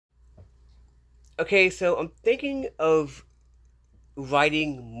Okay, so I'm thinking of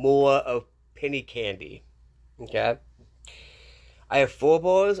writing more of Penny Candy. Okay, I have 4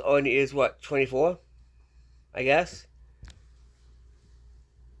 bars on is what 24, I guess.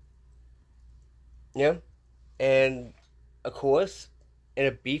 Yeah, and of course, and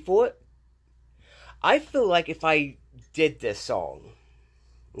a beat for it. I feel like if I did this song,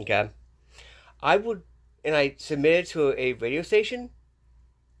 okay, I would, and I submitted to a radio station,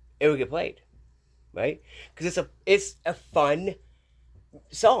 it would get played, right? Because it's a fun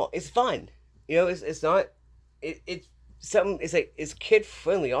song. It's fun, It's not it's something. It's like it's kid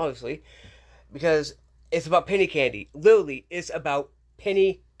friendly, obviously, because it's about penny candy. Literally, it's about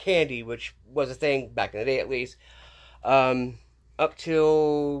penny candy, which was a thing back in the day, at least. Um, Up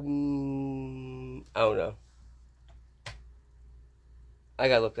till I don't know. I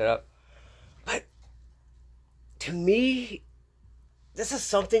gotta look that up. But to me, this is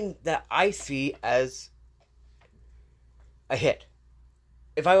something that I see as a hit.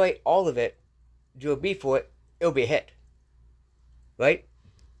 If I write all of it, do a beat for it, it'll be a hit, right?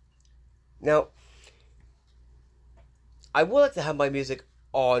 Now, I would like to have my music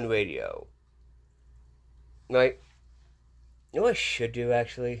on radio, right? You know what I should do,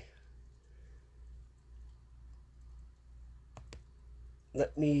 actually?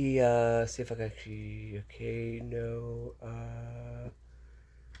 Let me see if I can actually... Okay, no.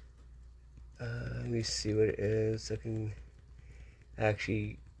 Let me see what it is. I can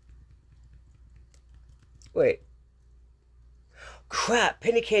actually... Wait. Crap!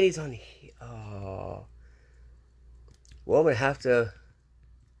 Penny Candy's on here. Oh. Well, I'm gonna have to...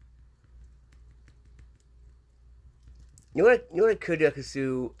 You know what I could do? I could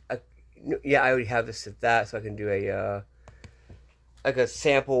do... yeah, I already have this at that, so I can do a... like a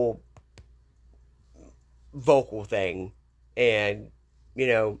sample vocal thing, and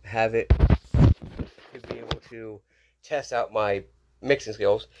have it to be able to test out my mixing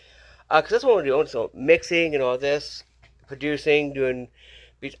skills. Because that's what I'm doing. So mixing and all this, producing, doing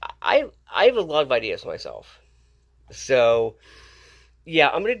beats. I have a lot of ideas for myself. So yeah,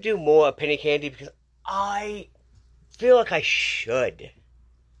 I'm gonna do more of Penny Candy because I feel like I should.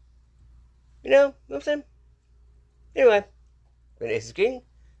 You know what I'm saying? Anyway, this is King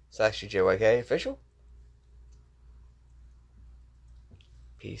 / DA-JYK official.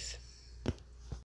 Peace.